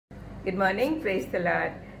Good morning, praise the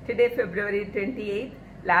Lord. Today, February 28th,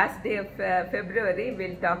 last day of February,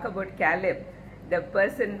 we'll talk about Caleb, the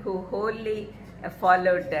person who wholly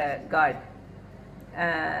followed God.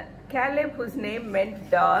 Caleb, whose name meant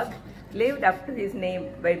dog, lived up to his name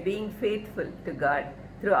by being faithful to God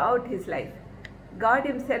throughout his life. God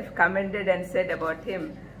himself commended and said about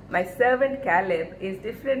him, "My servant Caleb is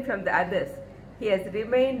different from the others. He has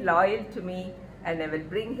remained loyal to me, and I will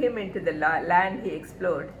bring him into the land he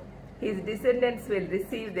explored. His descendants will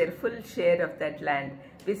receive their full share of that land."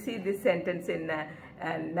 We see this sentence in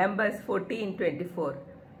Numbers 14:24.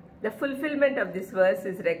 The fulfillment of this verse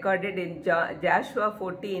is recorded in Joshua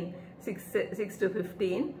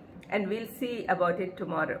 14:6-15, and we'll see about it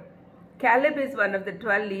tomorrow. Caleb is one of the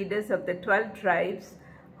 12 leaders of the 12 tribes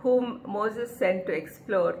whom Moses sent to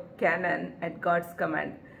explore Canaan at God's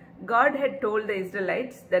command. God had told the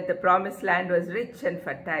Israelites that the promised land was rich and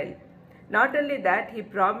fertile. Not only that, he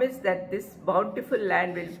promised that this bountiful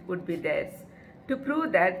land would be theirs. To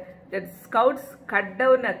prove that, the scouts cut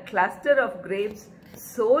down a cluster of grapes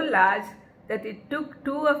so large that it took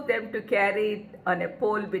 2 of them to carry it on a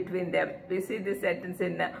pole between them. We see this sentence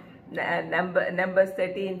in Numbers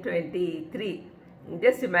 13:23.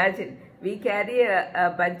 Just imagine, we carry a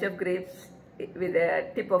bunch of grapes with the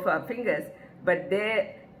tip of our fingers, but they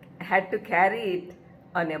had to carry it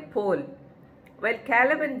on a pole. While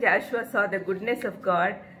Caleb and Joshua saw the goodness of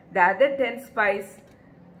God, the other 10 spies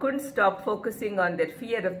couldn't stop focusing on their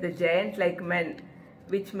fear of the giant-like men,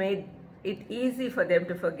 which made it easy for them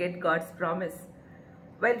to forget God's promise.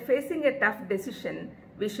 While facing a tough decision,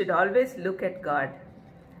 we should always look at God.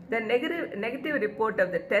 The negative report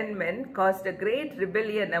of the 10 men caused a great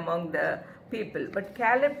rebellion among the people, but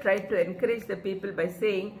Caleb tried to encourage the people by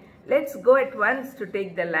saying, "Let's go at once to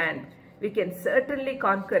take the land. We can certainly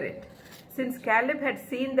conquer it." Since Caleb had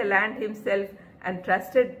seen the land himself and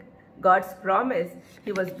trusted God's promise,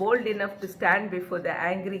 he was bold enough to stand before the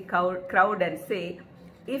angry crowd and say,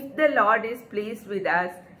 "If the Lord is pleased with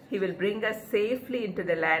us, he will bring us safely into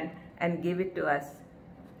the land and give it to us.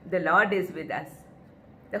 The Lord is with us."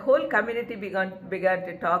 The whole community began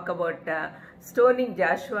to talk about stoning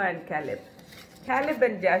Joshua and Caleb. Caleb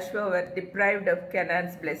and Joshua were deprived of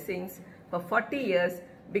Canaan's blessings for 40 years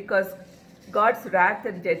because God's wrath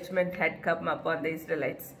and judgment had come upon the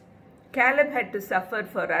Israelites. Caleb had to suffer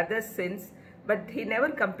for others' sins, but he never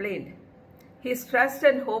complained. His trust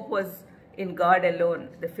and hope was in God alone,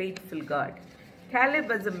 the faithful God. Caleb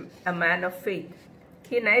was a man of faith.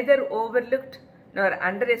 He neither overlooked nor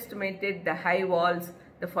underestimated the high walls,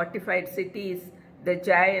 the fortified cities, the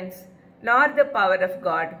giants, nor the power of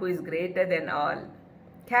God, who is greater than all.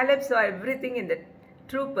 Caleb saw everything in the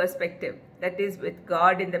true perspective, that is, with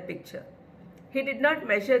God in the picture. He did not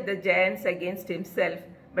measure the giants against himself,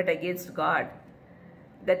 but against God.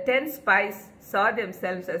 The 10 spies saw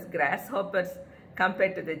themselves as grasshoppers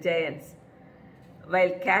compared to the giants, while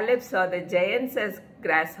Caleb saw the giants as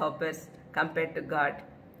grasshoppers compared to God.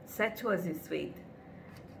 Such was his faith.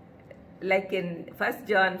 Like in 1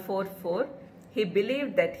 John 4:4, he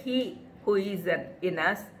believed that he who is in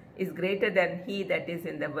us is greater than he that is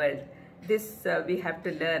in the world. This we have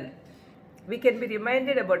to learn. We can be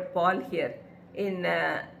reminded about Paul here. In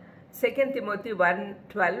 2 Timothy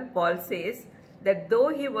 1:12, Paul says that though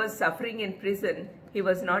he was suffering in prison, he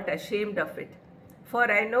was not ashamed of it. "For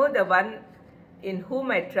I know the one in whom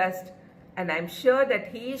I trust, and I am sure that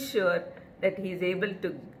he is sure that he is able to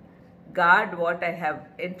guard what I have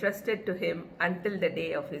entrusted to him until the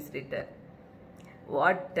day of his return."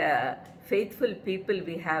 What faithful people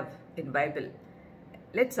we have in Bible.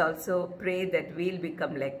 Let's also pray that we'll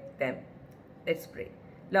become like them. Let's pray.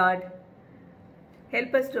 Lord,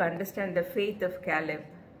 help us to understand the faith of Caleb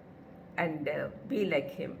and be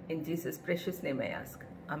like him. In Jesus' precious name I ask.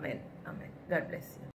 Amen. Amen. God bless you.